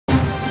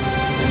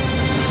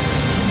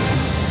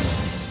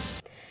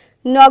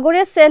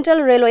নগরের central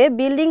railway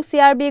building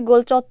CRB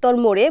গোলচত্বর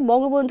মোড়ে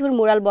বঙ্গবন্ধুর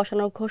মুরাল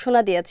বসানোর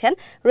ঘোষণা দিয়েছেন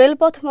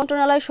রেলপথ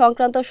মন্ত্রণালয়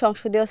সংক্রান্ত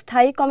সংসদীয়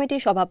স্থায়ী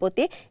কমিটির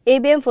সভাপতি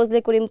এবিএম ফজলে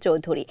করিম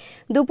চৌধুরী।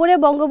 দুপুরে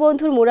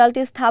বঙ্গবন্ধুর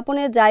মুরালটি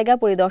স্থাপনের জায়গা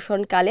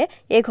পরিদর্শনকালে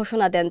এ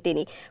ঘোষণা দেন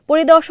তিনি।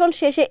 পরিদর্শন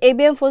শেষে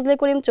এবিএম ফজলে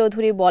করিম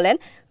চৌধুরী বলেন,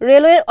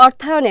 রেলওয়ের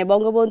অর্থায়নে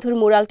বঙ্গবন্ধুর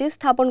মুরালটি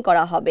স্থাপন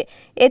করা হবে।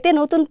 এতে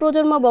নতুন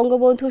প্রজন্ম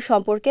বঙ্গবন্ধু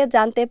সম্পর্কে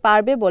জানতে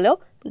পারবে বলেও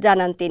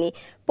জানান তিনি।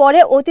 পরে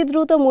অতি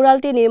দ্রুত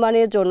মুরালটি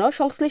নির্মাণের জন্য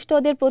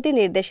সংশ্লিষ্টদের প্রতি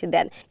নির্দেশ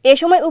দেন। এ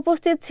সময়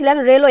উপস্থিত ছিলেন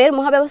রেলওয়ের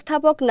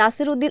মহাব্যবস্থাপক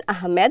নাসির উদ্দিন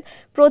আহমেদ,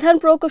 প্রধান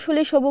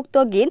প্রকৌশলী সবুক্ত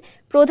গিন,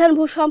 প্রধান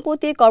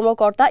ভূসম্পত্তি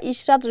কর্মকর্তা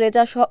ইশরাত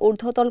রেজা সহ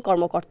ঊর্ধ্বতন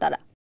কর্মকর্তারা।